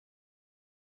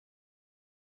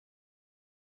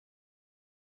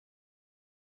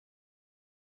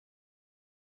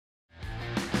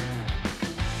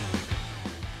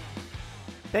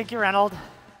Thank you, Reynold.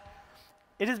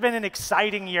 It has been an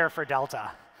exciting year for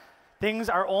Delta. Things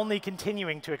are only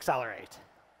continuing to accelerate.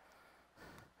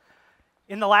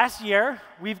 In the last year,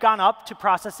 we've gone up to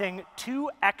processing 2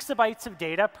 exabytes of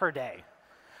data per day.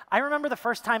 I remember the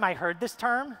first time I heard this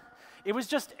term. It was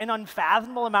just an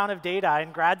unfathomable amount of data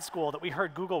in grad school that we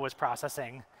heard Google was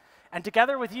processing. And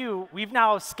together with you, we've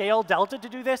now scaled Delta to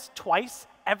do this twice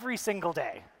every single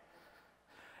day.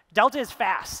 Delta is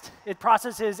fast. It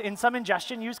processes, in some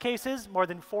ingestion use cases, more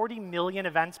than 40 million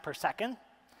events per second.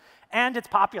 And it's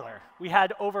popular. We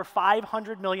had over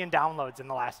 500 million downloads in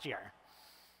the last year.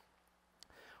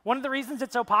 One of the reasons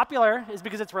it's so popular is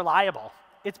because it's reliable.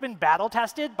 It's been battle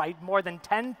tested by more than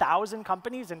 10,000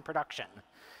 companies in production.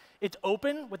 It's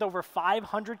open with over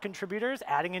 500 contributors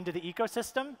adding into the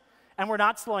ecosystem. And we're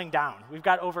not slowing down. We've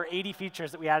got over 80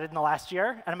 features that we added in the last year.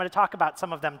 And I'm going to talk about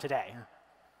some of them today.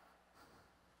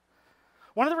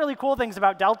 One of the really cool things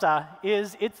about Delta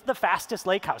is it's the fastest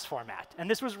Lakehouse format.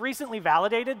 And this was recently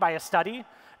validated by a study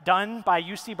done by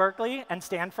UC Berkeley and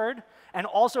Stanford, and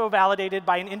also validated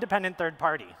by an independent third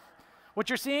party. What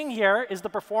you're seeing here is the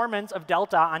performance of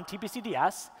Delta on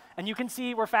TPCDS. And you can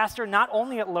see we're faster not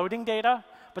only at loading data,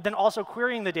 but then also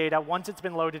querying the data once it's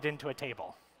been loaded into a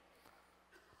table.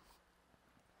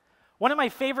 One of my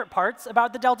favorite parts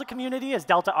about the Delta community is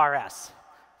Delta RS.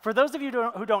 For those of you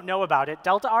who don't know about it,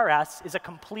 Delta RS is a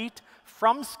complete,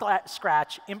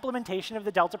 from-scratch implementation of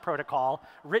the Delta protocol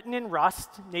written in Rust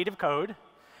native code.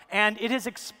 And it has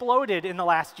exploded in the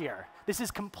last year. This is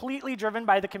completely driven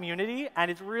by the community, and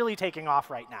it's really taking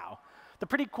off right now. The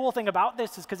pretty cool thing about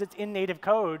this is because it's in native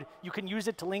code, you can use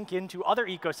it to link into other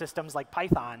ecosystems like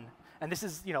Python. And this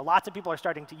is, lots of people are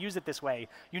starting to use it this way.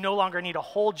 You no longer need a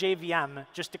whole JVM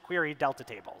just to query Delta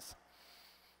tables.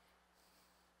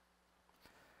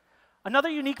 Another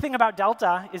unique thing about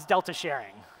Delta is Delta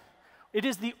sharing. It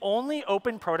is the only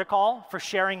open protocol for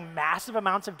sharing massive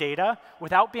amounts of data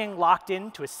without being locked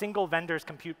into a single vendor's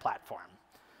compute platform.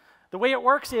 The way it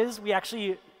works is we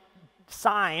actually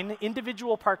sign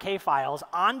individual Parquet files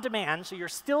on demand, so you're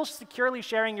still securely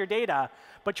sharing your data,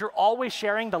 but you're always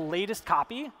sharing the latest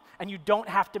copy, and you don't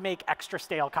have to make extra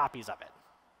stale copies of it.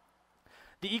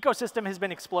 The ecosystem has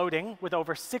been exploding with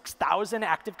over 6,000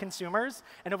 active consumers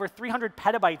and over 300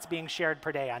 petabytes being shared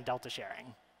per day on Delta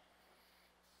sharing.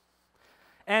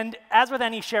 And as with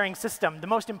any sharing system, the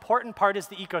most important part is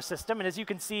the ecosystem. And as you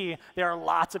can see, there are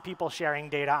lots of people sharing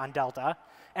data on Delta.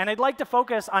 And I'd like to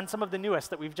focus on some of the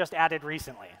newest that we've just added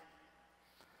recently.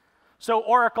 So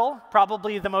Oracle,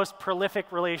 probably the most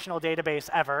prolific relational database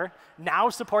ever,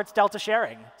 now supports Delta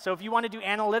sharing. So if you want to do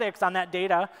analytics on that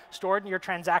data stored in your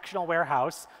transactional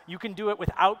warehouse, you can do it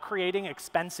without creating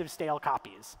expensive stale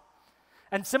copies.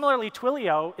 And similarly,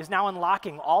 Twilio is now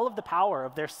unlocking all of the power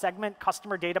of their Segment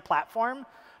customer data platform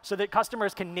so that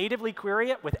customers can natively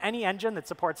query it with any engine that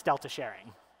supports Delta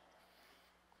sharing.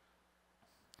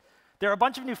 There are a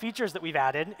bunch of new features that we've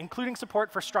added, including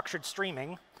support for structured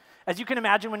streaming. As you can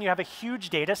imagine, when you have a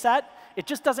huge data set, it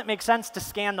just doesn't make sense to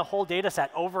scan the whole data set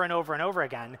over and over and over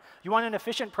again. You want an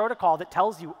efficient protocol that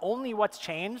tells you only what's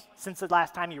changed since the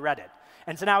last time you read it.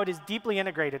 And so now it is deeply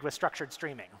integrated with structured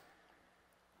streaming.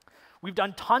 We've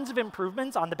done tons of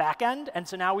improvements on the back end, and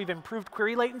so now we've improved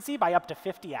query latency by up to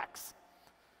 50x.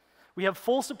 We have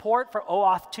full support for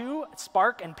OAuth 2,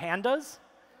 Spark, and Pandas.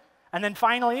 And then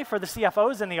finally, for the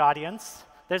CFOs in the audience,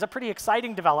 there's a pretty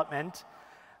exciting development.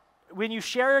 When you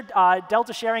share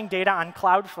Delta sharing data on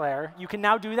Cloudflare, you can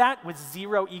now do that with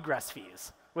 0 egress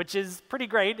fees, which is pretty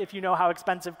great if you know how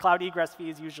expensive cloud egress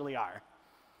fees usually are.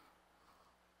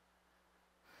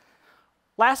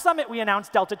 Last summit, we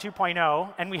announced Delta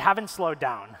 2.0, and we haven't slowed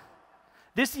down.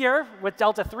 This year, with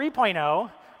Delta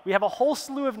 3.0, we have a whole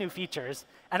slew of new features,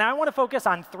 and I want to focus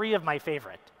on 3 of my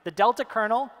favorite: the Delta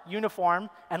kernel, uniform,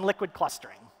 and liquid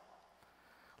clustering.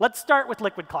 Let's start with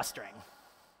liquid clustering.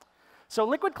 So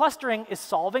liquid clustering is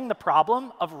solving the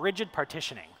problem of rigid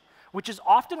partitioning, which is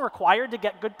often required to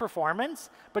get good performance,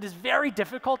 but is very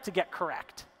difficult to get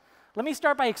correct. Let me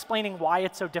start by explaining why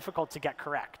it's so difficult to get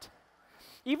correct.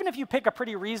 Even if you pick a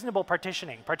pretty reasonable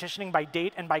partitioning by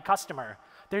date and by customer,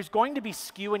 there's going to be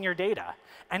skew in your data.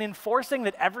 And enforcing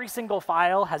that every single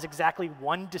file has exactly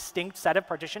one distinct set of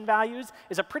partition values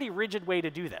is a pretty rigid way to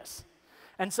do this.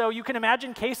 And so you can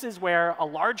imagine cases where a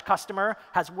large customer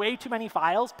has way too many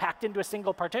files packed into a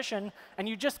single partition, and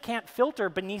you just can't filter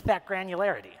beneath that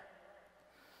granularity.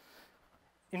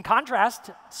 In contrast,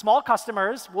 small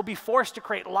customers will be forced to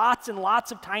create lots and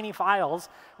lots of tiny files,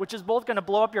 which is both going to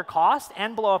blow up your cost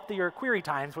and blow up your query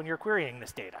times when you're querying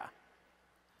this data.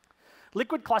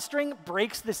 Liquid clustering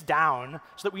breaks this down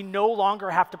so that we no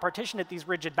longer have to partition at these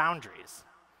rigid boundaries.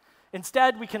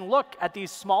 Instead, we can look at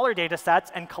these smaller data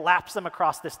sets and collapse them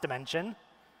across this dimension.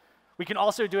 We can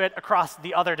also do it across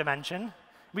the other dimension.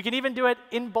 We can even do it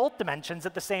in both dimensions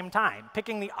at the same time,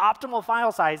 picking the optimal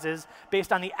file sizes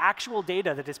based on the actual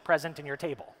data that is present in your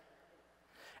table.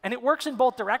 And it works in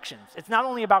both directions. It's not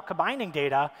only about combining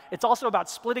data, it's also about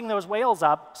splitting those whales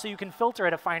up so you can filter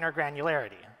at a finer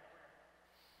granularity.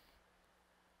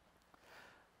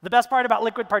 The best part about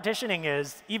liquid partitioning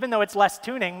is, even though it's less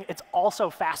tuning, it's also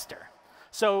faster.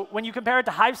 So when you compare it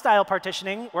to Hive-style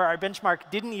partitioning, where our benchmark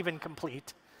didn't even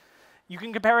complete, you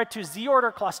can compare it to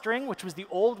Z-order clustering, which was the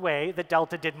old way that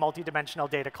Delta did multidimensional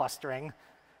data clustering.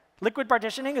 Liquid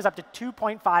partitioning is up to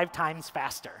 2.5 times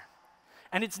faster.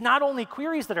 And it's not only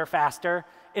queries that are faster,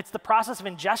 it's the process of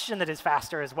ingestion that is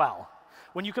faster as well.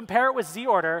 When you compare it with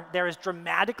Z-order, there is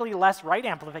dramatically less write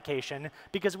amplification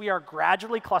because we are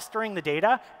gradually clustering the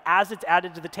data as it's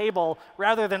added to the table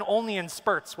rather than only in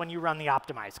spurts when you run the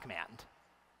optimize command.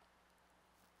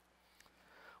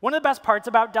 One of the best parts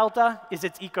about Delta is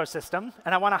its ecosystem,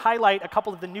 and I want to highlight a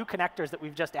couple of the new connectors that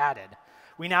we've just added.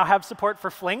 We now have support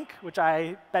for Flink, which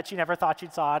I bet you never thought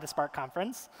you'd saw at a Spark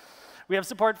conference. We have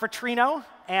support for Trino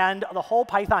and the whole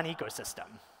Python ecosystem.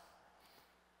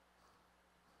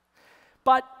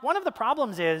 But one of the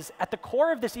problems is, at the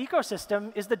core of this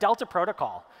ecosystem is the Delta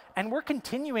protocol. And we're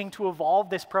continuing to evolve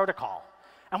this protocol.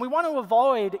 And we want to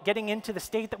avoid getting into the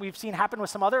state that we've seen happen with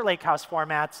some other Lakehouse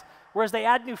formats, where as they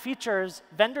add new features,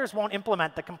 vendors won't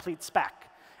implement the complete spec.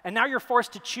 And now you're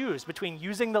forced to choose between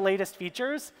using the latest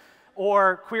features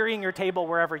or querying your table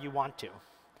wherever you want to.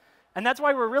 And that's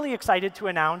why we're really excited to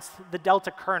announce the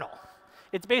Delta kernel.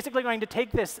 It's basically going to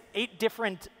take this 8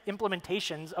 different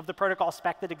implementations of the protocol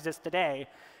spec that exists today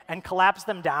and collapse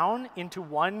them down into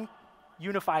one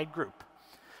unified group.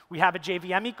 We have a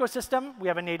JVM ecosystem, we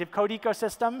have a native code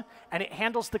ecosystem, and it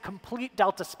handles the complete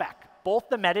Delta spec, both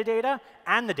the metadata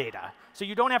and the data. So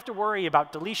you don't have to worry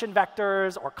about deletion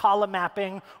vectors or column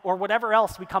mapping or whatever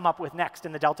else we come up with next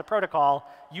in the Delta protocol.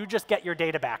 You just get your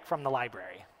data back from the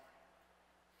library.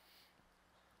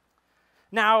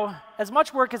 Now, as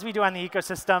much work as we do on the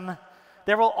ecosystem,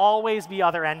 there will always be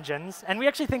other engines, and we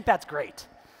actually think that's great.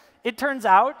 It turns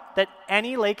out that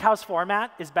any Lakehouse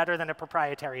format is better than a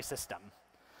proprietary system.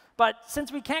 But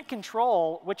since we can't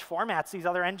control which formats these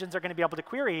other engines are going to be able to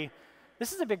query,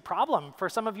 this is a big problem for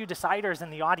some of you deciders in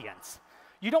the audience.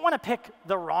 You don't want to pick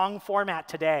the wrong format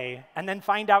today and then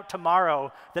find out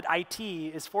tomorrow that IT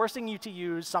is forcing you to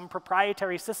use some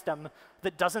proprietary system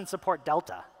that doesn't support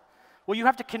Delta. Well, you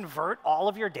have to convert all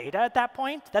of your data at that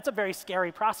point. That's a very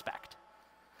scary prospect.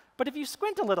 But if you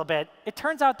squint a little bit, it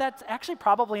turns out that's actually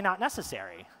probably not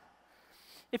necessary.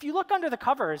 If you look under the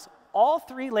covers, all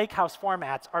 3 Lakehouse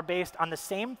formats are based on the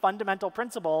same fundamental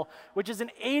principle, which is an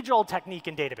age-old technique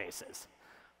in databases: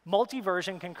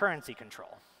 multi-version concurrency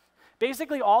control.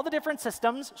 Basically, all the different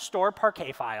systems store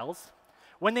Parquet files.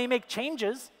 When they make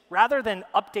changes, rather than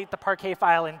update the Parquet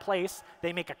file in place,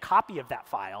 they make a copy of that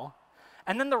file.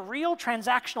 And then the real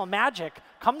transactional magic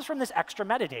comes from this extra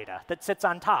metadata that sits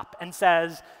on top and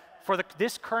says, for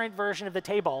this current version of the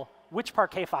table, which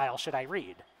Parquet file should I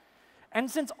read? And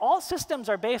since all systems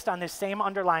are based on this same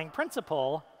underlying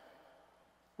principle,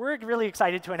 we're really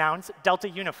excited to announce Delta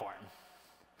Uniform.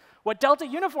 What Delta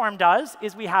Uniform does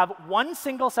is we have one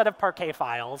single set of Parquet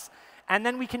files, and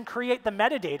then we can create the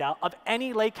metadata of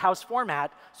any Lakehouse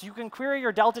format, so you can query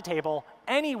your Delta table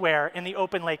anywhere in the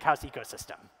open Lakehouse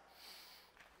ecosystem.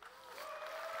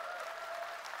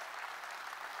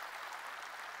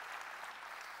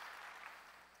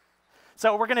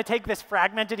 So we're going to take this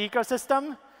fragmented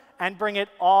ecosystem and bring it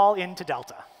all into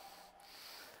Delta.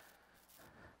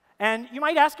 And you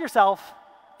might ask yourself,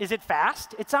 is it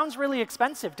fast? It sounds really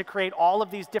expensive to create all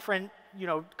of these different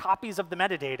copies of the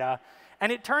metadata.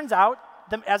 And it turns out,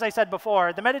 as I said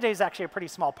before, the metadata is actually a pretty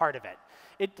small part of it.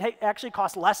 It actually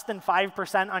costs less than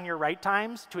 5% on your write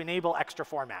times to enable extra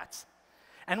formats.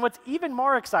 And what's even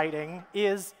more exciting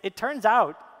is it turns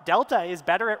out Delta is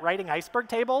better at writing Iceberg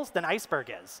tables than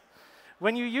Iceberg is.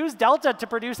 When you use Delta to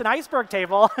produce an Iceberg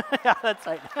table, yeah, that's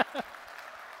right.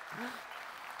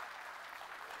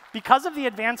 Because of the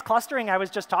advanced clustering I was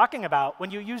just talking about,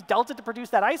 when you use Delta to produce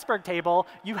that Iceberg table,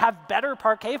 you have better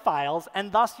Parquet files,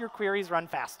 and thus your queries run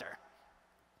faster.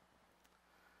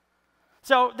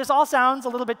 So this all sounds a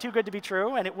little bit too good to be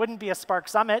true, and it wouldn't be a Spark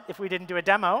Summit if we didn't do a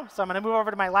demo. So I'm going to move over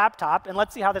to my laptop, and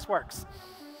let's see how this works.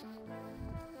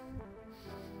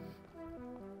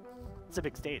 It's a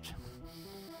big stage.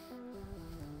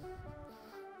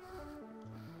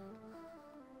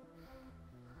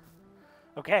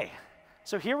 OK,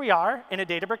 so here we are in a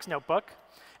Databricks notebook.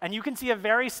 And you can see a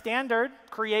very standard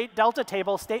create Delta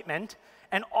table statement.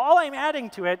 And all I'm adding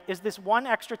to it is this one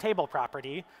extra table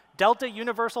property, Delta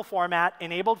Universal Format,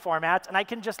 Enabled Formats, and I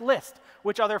can just list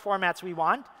which other formats we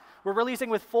want. We're releasing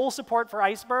with full support for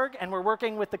Iceberg, and we're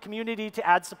working with the community to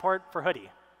add support for Hudi.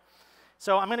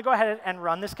 So I'm going to go ahead and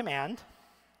run this command.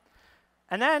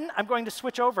 And then I'm going to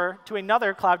switch over to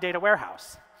another cloud data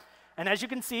warehouse. And as you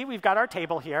can see, we've got our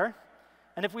table here.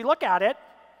 And if we look at it,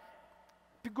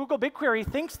 Google BigQuery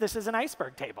thinks this is an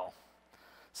Iceberg table.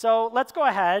 So let's go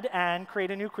ahead and create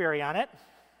a new query on it.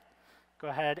 Go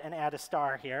ahead and add a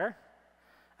star here.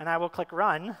 And I will click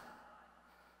Run.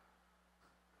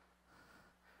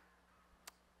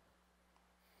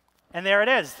 And there it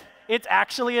is. It's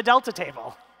actually a Delta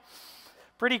table.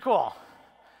 Pretty cool.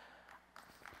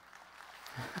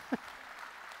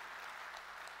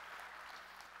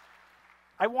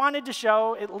 I wanted to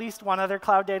show at least one other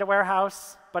cloud data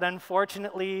warehouse, but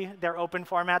unfortunately, their open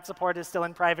format support is still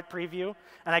in private preview,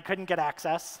 and I couldn't get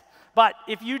access. But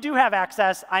if you do have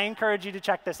access, I encourage you to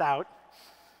check this out.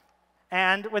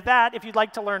 And with that, if you'd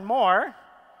like to learn more,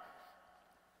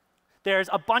 there's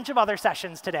a bunch of other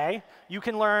sessions today. You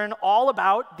can learn all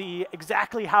about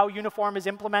exactly how Uniform is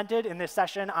implemented in this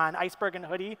session on Iceberg and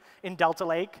Hudi in Delta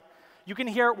Lake. You can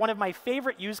hear one of my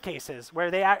favorite use cases where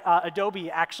Adobe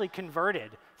actually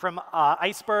converted from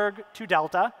Iceberg to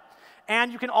Delta.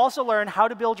 And you can also learn how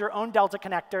to build your own Delta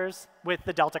connectors with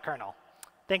the Delta kernel.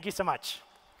 Thank you so much.